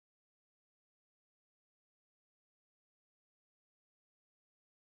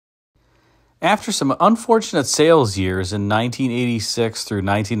After some unfortunate sales years in 1986 through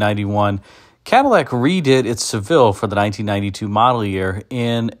 1991, Cadillac redid its Seville for the 1992 model year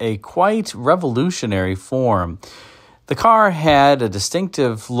in a quite revolutionary form. The car had a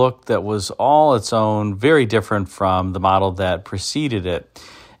distinctive look that was all its own, very different from the model that preceded it.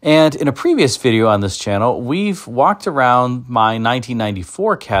 And in a previous video on this channel, we've walked around my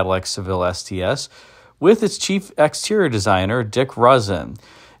 1994 Cadillac Seville STS with its chief exterior designer, Dick Ruzzin.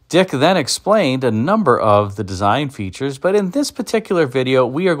 Dick then explained a number of the design features, but in this particular video,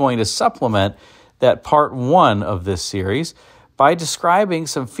 we are going to supplement that part one of this series by describing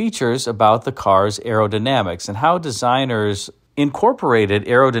some features about the car's aerodynamics and how designers incorporated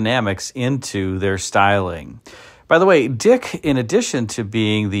aerodynamics into their styling. By the way, Dick, in addition to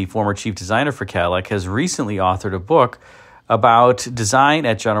being the former chief designer for Cadillac, has recently authored a book about design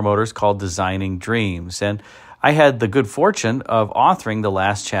at General Motors called Designing Dreams. And I had the good fortune of authoring the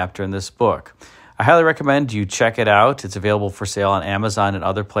last chapter in this book. I highly recommend you check it out. It's available for sale on Amazon and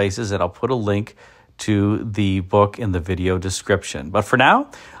other places, and I'll put a link to the book in the video description. But for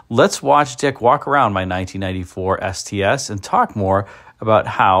now, let's watch Dick walk around my 1994 STS and talk more about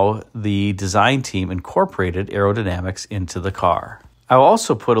how the design team incorporated aerodynamics into the car. I'll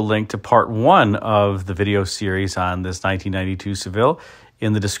also put a link to part one of the video series on this 1992 Seville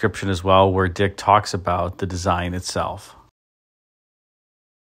in the description as well, where Dick talks about the design itself.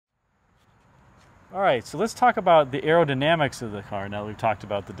 All right, so let's talk about the aerodynamics of the car now that we've talked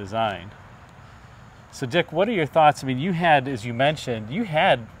about the design. So Dick, what are your thoughts? I mean, you had, as you mentioned, you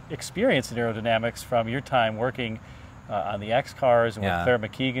had experience in aerodynamics from your time working on the X cars and with Claire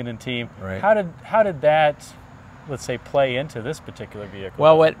McKeegan and team. Right. How did that, let's say, play into this particular vehicle?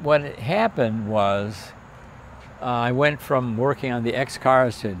 Well, what happened was I went from working on the X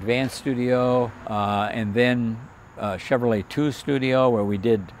cars to Advanced Studio and then Chevrolet 2 Studio, where we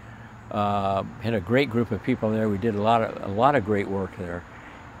did had a great group of people there. We did a lot of great work there.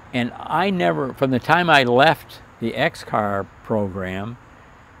 And I never, from the time I left the X car program,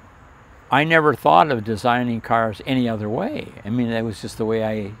 I never thought of designing cars any other way. I mean, that was just the way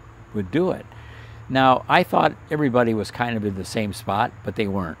I would do it. Now, I thought everybody was kind of in the same spot, but they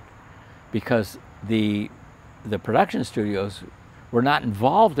weren't, because the production studios were not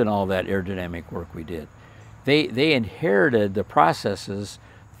involved in all that aerodynamic work we did. They inherited the processes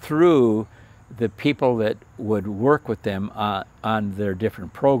through the people that would work with them on their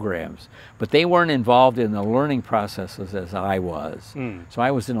different programs, but they weren't involved in the learning processes as I was. So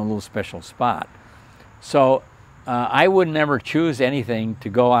I was in a little special spot. So I would never choose anything to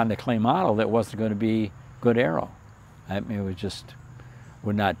go on the clay model that wasn't going to be good aero. I mean, it was just,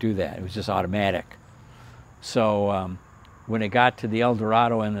 would not do that. It was just automatic. So when it got to the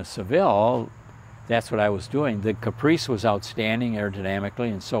Eldorado and the Seville, that's what I was doing. The Caprice was outstanding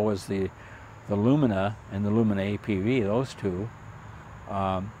aerodynamically, and so was the Lumina and the Lumina APV, those two.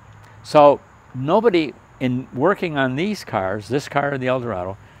 So nobody, in working on these cars, this car and the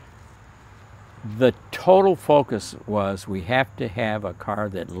Eldorado, the total focus was we have to have a car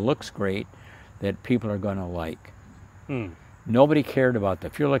that looks great, that people are going to like. Nobody cared about the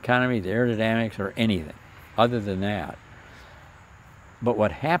fuel economy, the aerodynamics, or anything other than that. But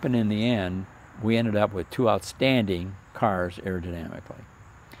what happened in the end, we ended up with two outstanding cars aerodynamically.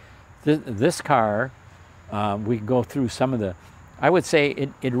 This car, we can go through some of the, I would say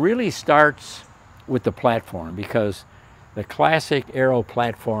it really starts with the platform, because the classic aero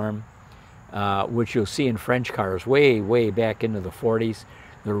platform, which you'll see in French cars way back into the 40s,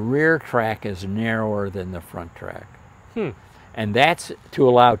 the rear track is narrower than the front track. And that's to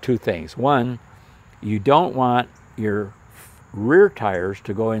allow two things. One, you don't want your rear tires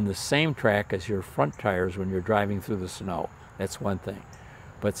to go in the same track as your front tires when you're driving through the snow. That's one thing.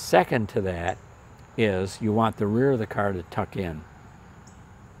 But second to that is you want the rear of the car to tuck in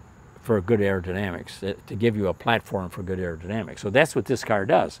for good aerodynamics, to give you a platform for good aerodynamics. So that's what this car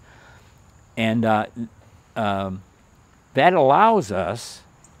does. And that allows us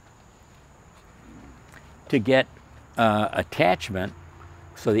to get attachment,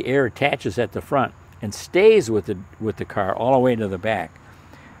 so the air attaches at the front and stays with the car all the way to the back.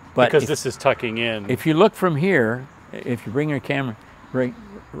 But because this is tucking in. If you look from here, if you bring your camera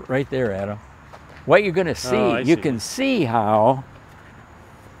right there, Adam, what you're going to see, you can see how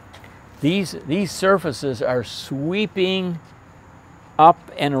these surfaces are sweeping up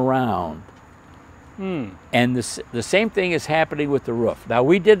and around. And the same thing is happening with the roof. Now,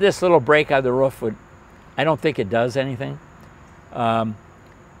 we did this little break on the roof. I don't think it does anything.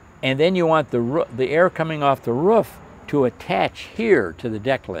 And then you want the air coming off the roof to attach here to the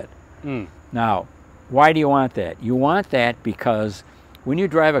deck lid. Now, why do you want that? You want that because when you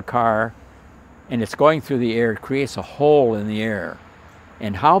drive a car and it's going through the air, it creates a hole in the air.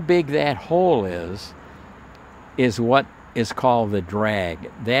 And how big that hole is what is called the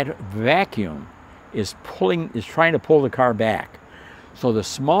drag. That vacuum is trying to pull the car back. So the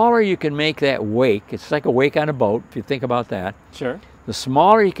smaller you can make that wake, it's like a wake on a boat, if you think about that. Sure. The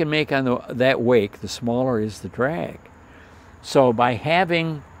smaller you can make on that wake, the smaller is the drag. So by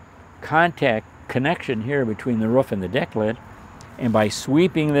having connection here between the roof and the deck lid, and by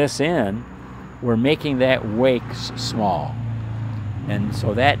sweeping this in, we're making that wake small. And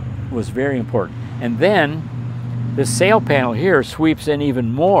so that was very important. And then the sail panel here sweeps in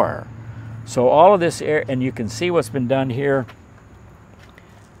even more. So all of this air, and you can see what's been done here.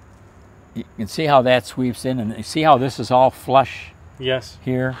 You can see how that sweeps in, and you see how this is all flush. Yes.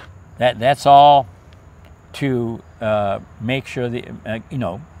 Here. That's all to make sure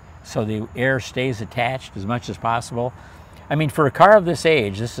so the air stays attached as much as possible. I mean, for a car of this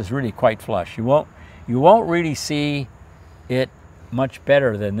age, this is really quite flush. You won't really see it much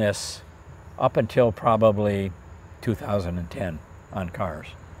better than this up until probably 2010 on cars.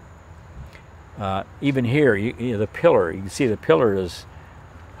 Even here, the pillar, you can see the pillar is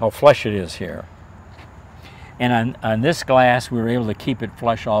how flush it is here. And on this glass, we were able to keep it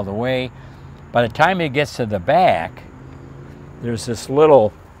flush all the way. By the time it gets to the back, there's this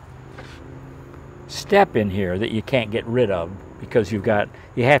little step in here that you can't get rid of because you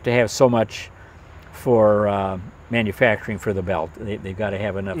have to have so much for manufacturing for the belt. They've got to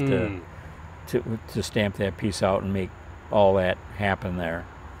have enough to stamp that piece out and make all that happen there.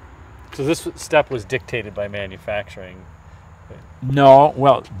 So this step was dictated by manufacturing? No,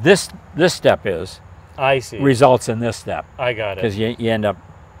 well, this step I see. Results in this step. I got it. Because you end up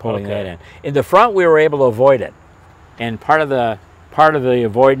pulling that in. In the front, we were able to avoid it. And part of the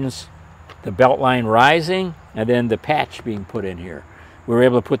avoidance, the belt line rising, and then the patch being put in here. We were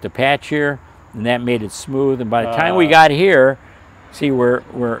able to put the patch here, and that made it smooth. And by the time we got here, see,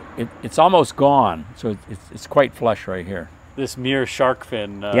 it's almost gone. So it's quite flush right here. This mere shark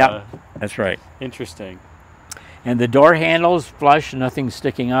fin. Yep, that's right. Interesting. And the door handles flush, nothing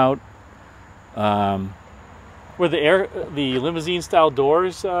sticking out. Were the limousine style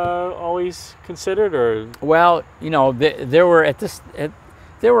doors always considered, or? Well, there were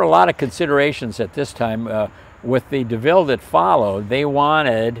a lot of considerations at this time. With the DeVille that followed, they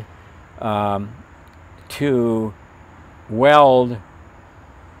wanted to weld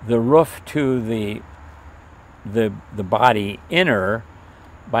the roof to the body inner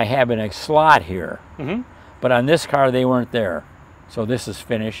by having a slot here. Mm-hmm. But on this car, they weren't there. So this is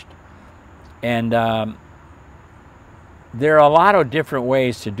finished. And there are a lot of different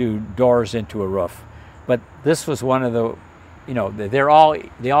ways to do doors into a roof. But this was one of the,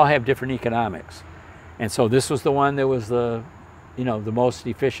 they all have different economics. And so this was the one that was the most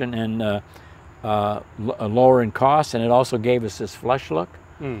efficient and lower in cost. And it also gave us this flush look.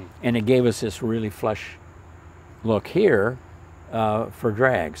 And it gave us this really flush look here for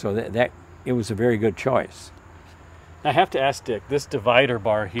drag. So that it was a very good choice. I have to ask Dick, this divider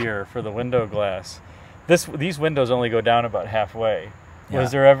bar here for the window glass, these windows only go down about halfway. Yeah. Was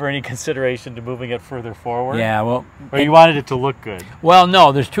there ever any consideration to moving it further forward? Yeah, well... Or you wanted it to look good? Well,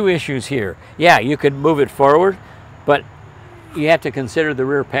 no, there's two issues here. Yeah, you could move it forward, but you have to consider the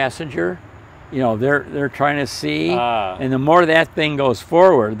rear passenger. They're trying to see, and the more that thing goes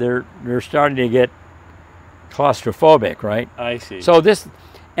forward, they're starting to get claustrophobic, right? I see. So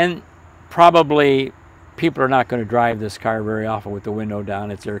and probably people are not going to drive this car very often with the window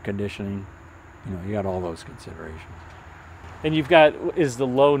down. It's air conditioning. You got all those considerations. And is the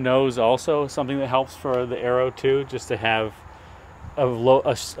low nose also something that helps for the Aero too, just to have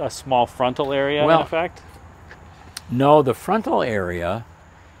a small frontal area in effect? No, the frontal area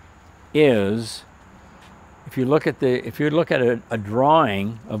is, if you look at a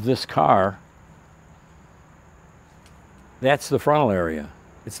drawing of this car, that's the frontal area.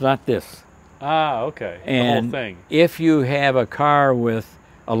 It's not this. Ah, okay. And the whole thing. If you have a car with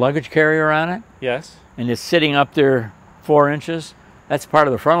a luggage carrier on it, yes, and it's sitting up there 4 inches, that's part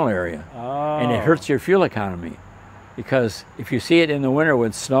of the frontal area. Oh. And it hurts your fuel economy. Because if you see it in the winter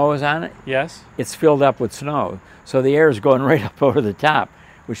when snow is on it, yes, it's filled up with snow. So the air is going right up over the top,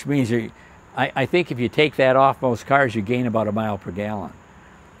 which means I think if you take that off most cars, you gain about 1 mile per gallon.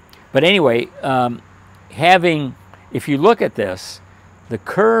 But anyway, if you look at this, the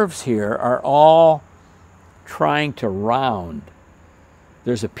curves here are all trying to round.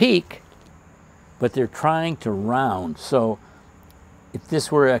 There's a peak, but they're trying to round. So if this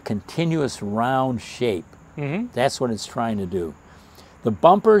were a continuous round shape, that's what it's trying to do. The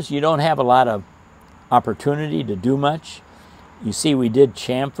bumpers, you don't have a lot of opportunity to do much. You see we did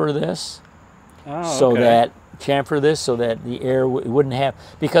chamfer this, so okay. that chamfer this so that the air wouldn't have,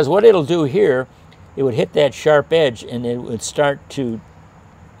 because what it'll do here, it would hit that sharp edge and it would start to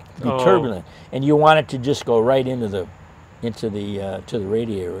be turbulent, and you want it to just go right into the to the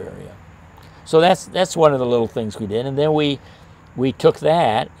radiator area. So that's one of the little things we did, and then we took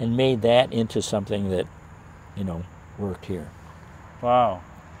that and made that into something that, you know, worked here. Wow.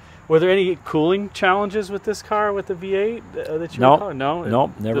 Were there any cooling challenges with this car, with the V8 that you recall? No,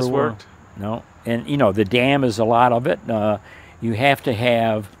 nope, never this were. worked. No, and you know the dam is a lot of it. You have to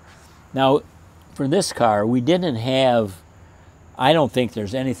have, now for this car we didn't have, I don't think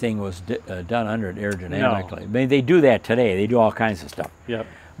there's anything was done under it aerodynamically. No. I mean, they do that today. They do all kinds of stuff. Yep.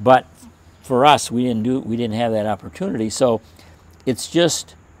 But for us, we didn't have that opportunity. So it's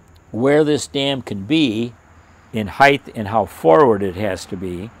just where this dam can be in height and how forward it has to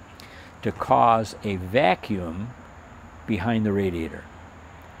be to cause a vacuum behind the radiator.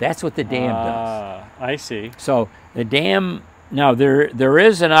 That's what the dam does. I see. So the dam, now there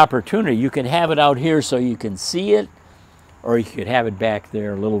is an opportunity. You can have it out here so you can see it, or you could have it back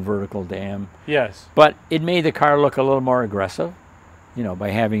there, a little vertical dam. Yes. But it made the car look a little more aggressive, you know, by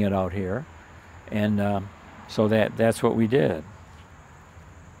having it out here. And so that's what we did.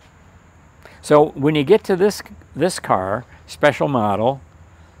 So when you get to this car, special model,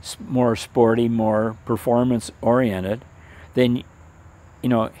 more sporty, more performance oriented, then, you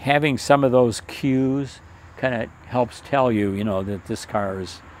know, having some of those cues kind of helps tell you, you know, that this car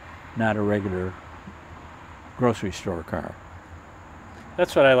is not a regular grocery store car.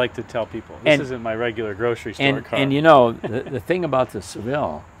 That's what I like to tell people. This isn't my regular grocery store car. And you know, the thing about the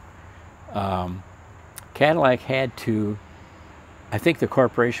Seville, Cadillac had to, I think the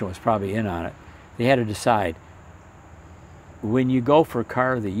corporation was probably in on it, they had to decide, when you go for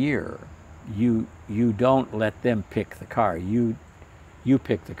car of the year, you don't let them pick the car. You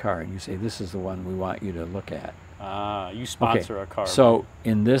pick the car and you say, this is the one we want you to look at. You sponsor a car. So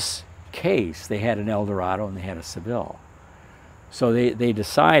in this case, they had an Eldorado and they had a Seville. So they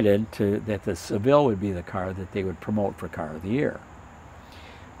decided that the Seville would be the car that they would promote for car of the year.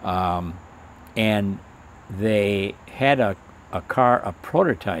 And they had a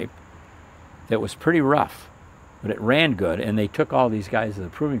prototype that was pretty rough, but it ran good, and they took all these guys to the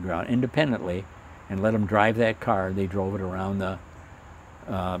proving ground independently and let them drive that car. They drove it around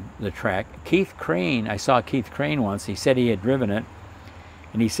the track. Keith Crane, I saw Keith Crane once, he said he had driven it,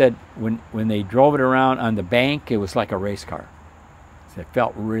 and he said when they drove it around on the bank, it was like a race car. It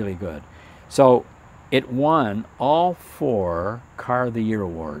felt really good. So it won all 4 Car of the Year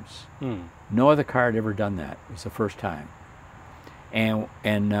awards. No other car had ever done that. It was the first time. And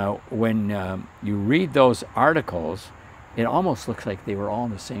when you read those articles, it almost looks like they were all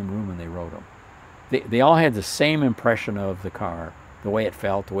in the same room when they wrote them. They all had the same impression of the car, the way it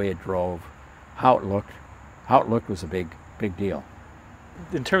felt, the way it drove, how it looked. How it looked was a big deal.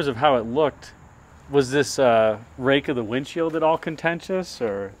 In terms of how it looked, was this rake of the windshield at all contentious,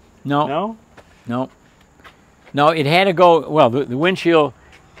 or no? No, it had to go, well, the windshield,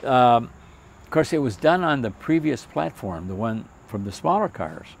 of course, it was done on the previous platform, the one from the smaller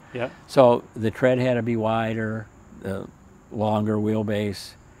cars. Yeah. So the tread had to be wider, the longer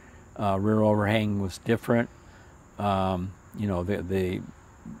wheelbase, rear overhang was different. You know,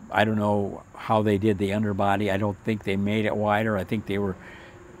 I don't know how they did the underbody. I don't think they made it wider. I think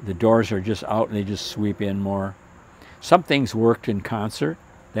the doors are just out and they just sweep in more. Some things worked in concert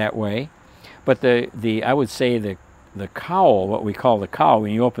that way, but I would say the cowl, what we call the cowl,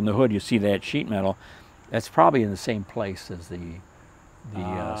 when you open the hood, you see that sheet metal. That's probably in the same place as the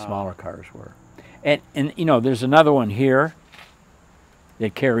smaller cars were. And you know, there's another one here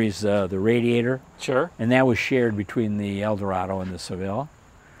that carries the radiator. Sure. And that was shared between the Eldorado and the Seville.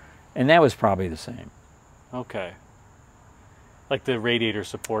 And that was probably the same. Okay. Like the radiator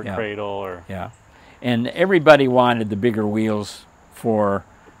support cradle, or... Yeah. And everybody wanted the bigger wheels for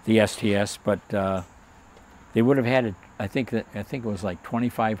the STS, but they would have had it, I think it was like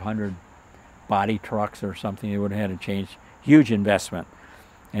 2,500 body trucks or something. They would have had to change. Huge investment.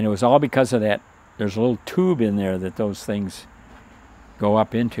 And it was all because of that. There's a little tube in there that those things go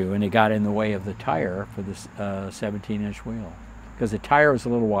up into, and it got in the way of the tire for this 17-inch wheel, because the tire was a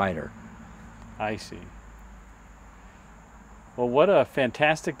little wider. I see. Well, what a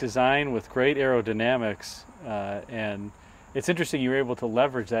fantastic design with great aerodynamics, and it's interesting you were able to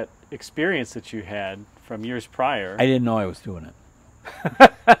leverage that experience that you had from years prior. I didn't know I was doing it.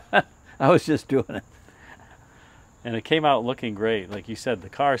 I was just doing it. And it came out looking great. Like you said, the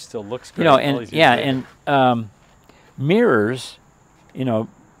car still looks great. You know, and mirrors, you know,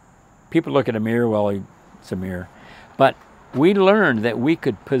 people look at a mirror, well, it's a mirror. But we learned that we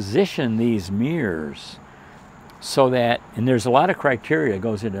could position these mirrors so that, and there's a lot of criteria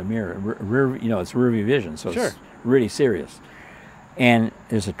goes into a mirror. It's rear view vision, so Sure. It's really serious. And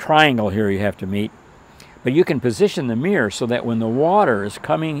there's a triangle here you have to meet. But you can position the mirror so that when the water is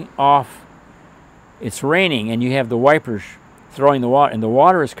coming off, it's raining, and you have the wipers throwing the water, and the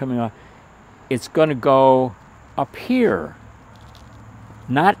water is coming off, it's going to go up here,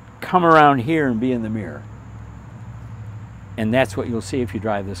 not come around here and be in the mirror. And that's what you'll see if you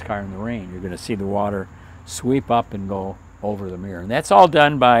drive this car in the rain. You're going to see the water sweep up and go over the mirror. And that's all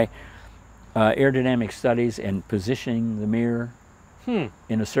done by aerodynamic studies and positioning the mirror in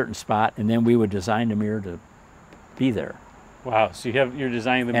a certain spot, and then we would design the mirror to be there. Wow, so you're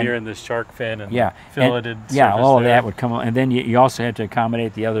designing the mirror in this shark fin and filleted surface all of there. that would come on. And then you also had to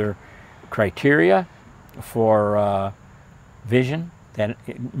accommodate the other criteria for vision.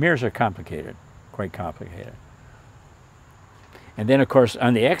 Mirrors are complicated, quite complicated. And then, of course,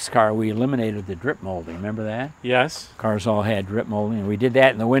 on the X car, we eliminated the drip molding. Remember that? Yes. Cars all had drip molding, and we did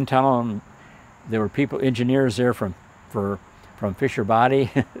that in the wind tunnel. And there were engineers there from Fisher Body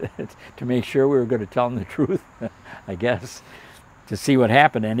to make sure we were going to tell them the truth, I guess, to see what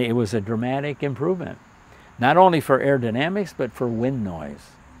happened. And it was a dramatic improvement, not only for aerodynamics, but for wind noise.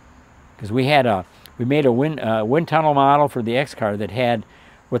 Because we made a wind tunnel model for the X car that had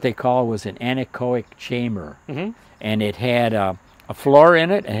what they call was an anechoic chamber. And it had a floor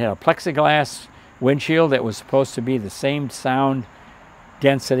in it. It had a plexiglass windshield that was supposed to be the same sound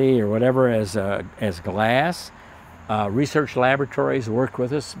density or whatever as glass. Research laboratories worked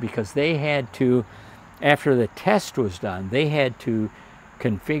with us because they had to, after the test was done, they had to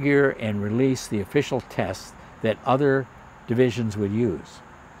configure and release the official tests that other divisions would use.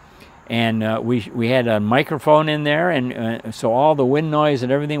 And we had a microphone in there, and so all the wind noise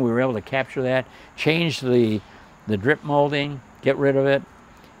and everything, we were able to capture that, change the drip molding, get rid of it,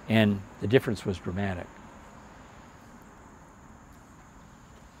 and the difference was dramatic.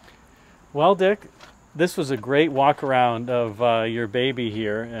 Well, Dick, this was a great walk around of your baby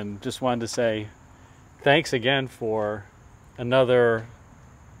here, and just wanted to say thanks again for another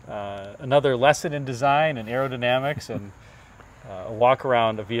lesson in design and aerodynamics and a walk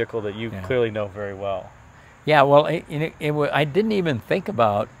around a vehicle that you clearly know very well. Yeah, well, I didn't even think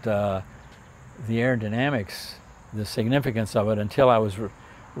about the aerodynamics, the significance of it, until I was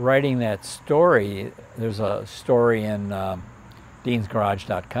writing that story. There's a story in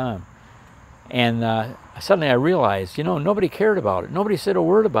deansgarage.com. And suddenly I realized, nobody cared about it. Nobody said a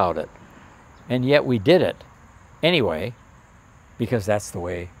word about it. And yet we did it anyway, because that's the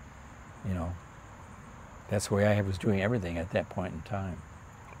way, that's the way I was doing everything at that point in time.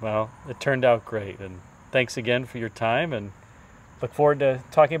 Well, it turned out great. And thanks again for your time, and look forward to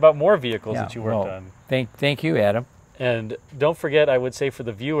talking about more vehicles that you worked on. Thank you, Adam. And don't forget, I would say for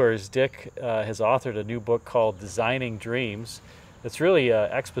the viewers, Dick has authored a new book called Designing Dreams. It's really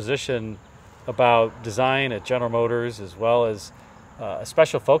an exposition about design at General Motors, as well as a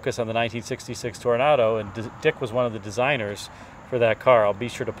special focus on the 1966 Tornado, and Dick was one of the designers for that car. I'll be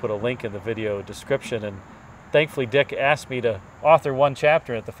sure to put a link in the video description, and thankfully Dick asked me to author one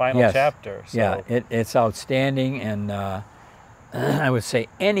chapter at the final chapter. So. Yeah, it's outstanding, and I would say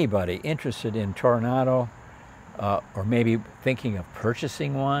anybody interested in Tornado or maybe thinking of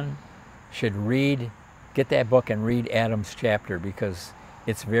purchasing one should get that book and read Adam's chapter, because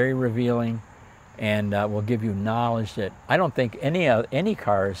it's very revealing and will give you knowledge that I don't think any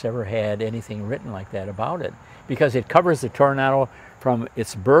car has ever had anything written like that about it, because it covers the Tornado from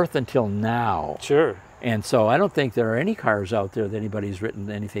its birth until now. Sure. And so I don't think there are any cars out there that anybody's written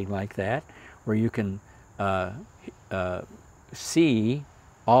anything like that, where you can see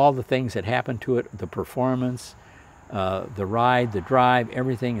all the things that happened to it, the performance, the ride, the drive,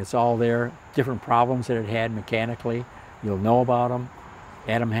 everything. It's all there. Different problems that it had mechanically, you'll know about them.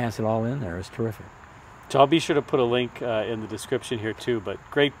 Adam has it all in there. It's terrific. So I'll be sure to put a link in the description here too. But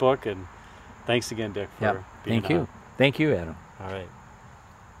great book, and thanks again, Dick, for being on. Thank you, Adam. All right.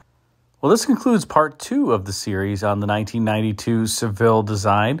 Well, this concludes part 2 of the series on the 1992 Seville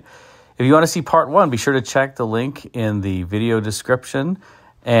design. If you want to see part 1, be sure to check the link in the video description,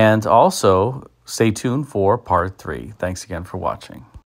 and also stay tuned for part 3. Thanks again for watching.